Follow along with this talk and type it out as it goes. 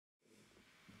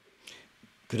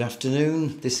Good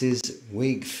afternoon. This is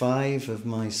week 5 of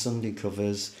my Sunday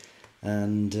covers,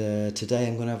 and today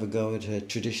I'm going to have a go at a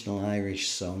traditional Irish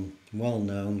song, well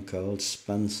known, called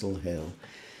Spancil Hill.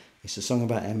 It's a song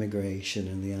about emigration,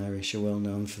 and the Irish are well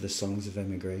known for the songs of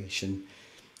emigration.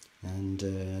 And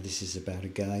this is about a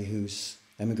guy who's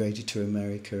emigrated to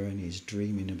America and he's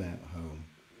dreaming about home.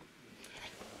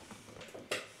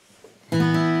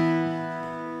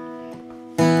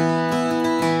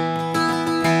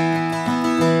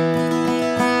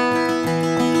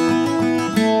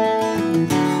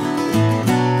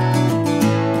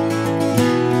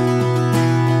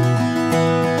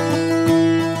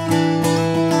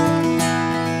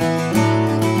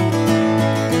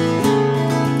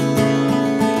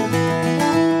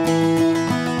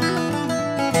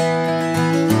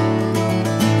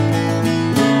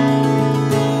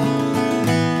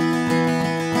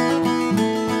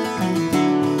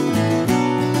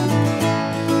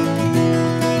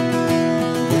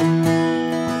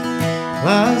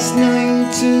 Last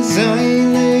night as I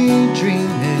lay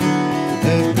dreaming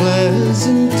of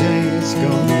pleasant days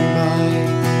gone by,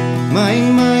 my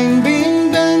mind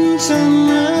being bent on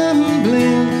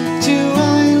rambling to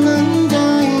Ireland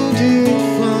I did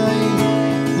fly.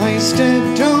 I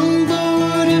stepped on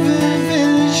board of a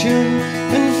vision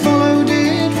and followed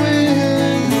it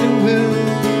with a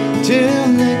will, till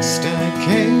next I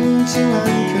came to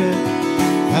anchor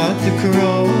at the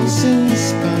cross in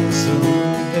Spancil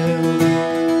Hill.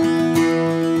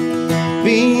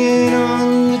 Being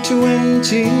on the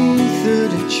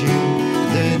 23rd of June,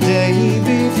 the day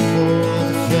before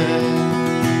the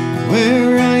fair,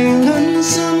 where Ireland's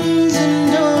sons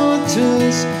and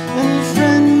daughters and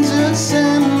friends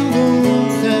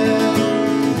assembled there.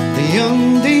 The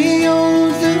young, the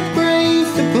old, the brave,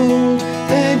 the bold,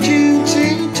 their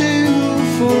duty to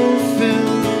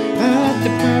fulfill at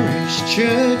the parish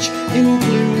church in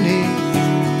Cluny,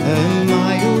 a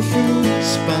mile from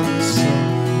Spancil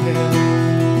Hill.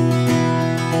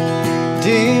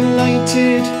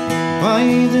 Delighted by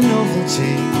the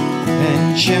novelty,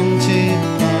 enchanted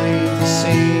by the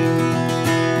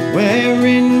scene,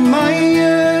 wherein my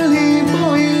early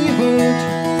boyhood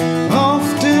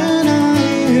often I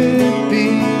had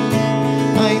been.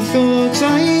 I thought I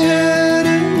heard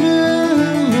a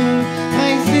murmur,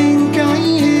 I think I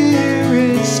hear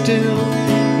it still.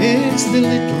 It's the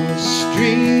little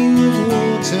stream of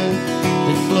water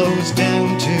that flows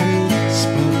down to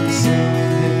Spancil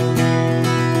Hill.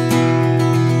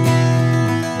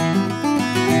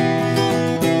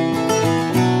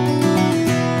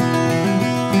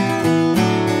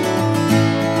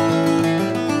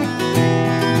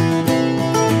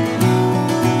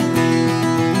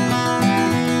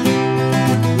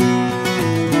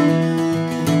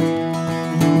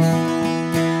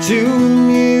 To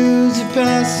amuse a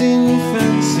passing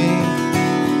fancy,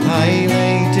 I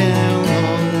lay down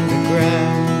on the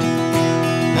ground,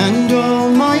 and all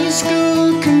my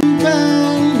school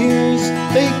companions,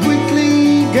 they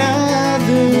quickly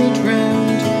gathered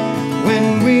round. When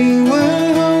we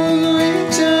were home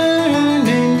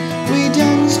returning, we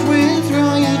danced with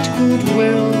right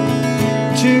goodwill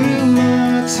to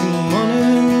Martin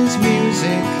Monaghan's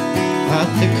music at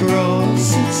the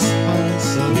cross at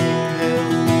Spancil Hill.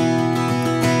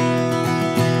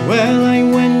 Well, I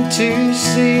went to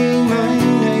see my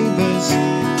neighbours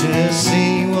to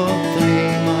see what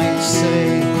they might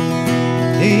say.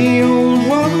 The old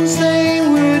ones, they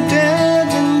were dead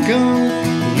and gone,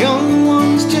 the young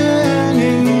ones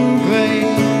turning grey.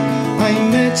 I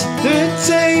met the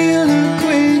tailor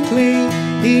quickly,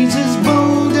 he's as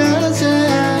bold as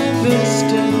ever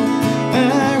still.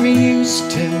 He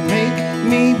used to make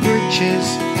me breeches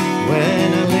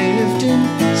when I lived in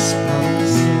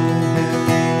Spancil Hill.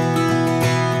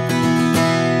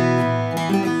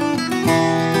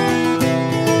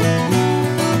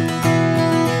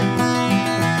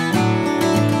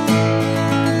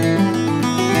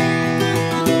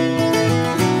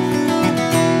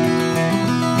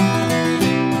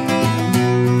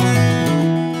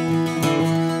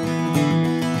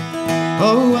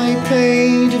 Oh, I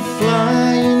paid a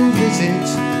flying visit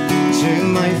to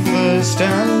my first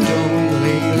and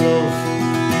only love.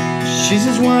 She's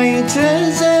as white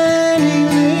as any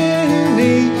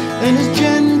lily and as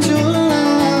gentle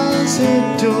as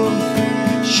a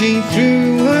dove. She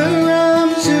threw her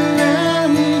arms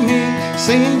around me,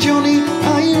 saying, "Johnny,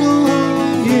 I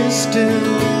love you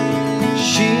still."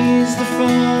 She's the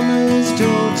farmer's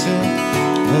daughter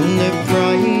and the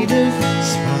pride of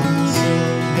Spancil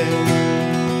Hill.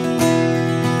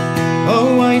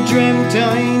 Oh, I dreamt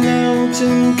I knelt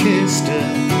and kissed her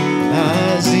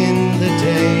as in the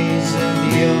days of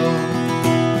yore.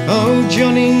 Oh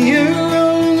Johnny, you're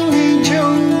only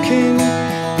joking.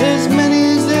 There's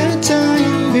many's the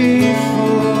time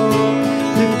before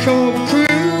the cock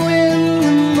crew in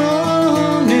the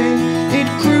morning. It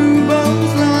crew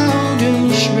both loud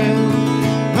and shrill.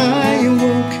 I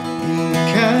awoke in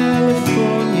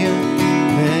California,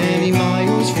 many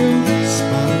miles from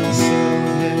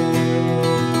Spancil Hill.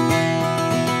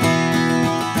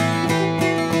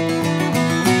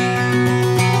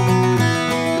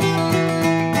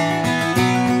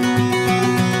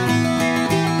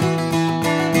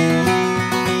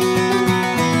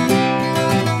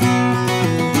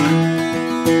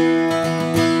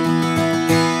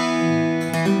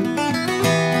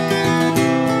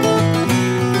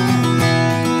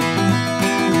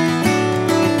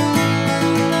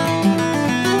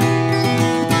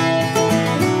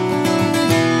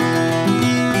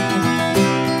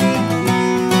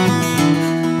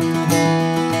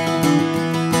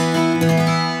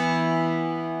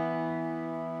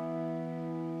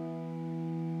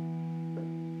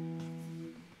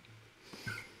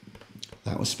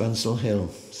 That was Spancil Hill.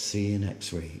 See you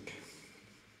next week.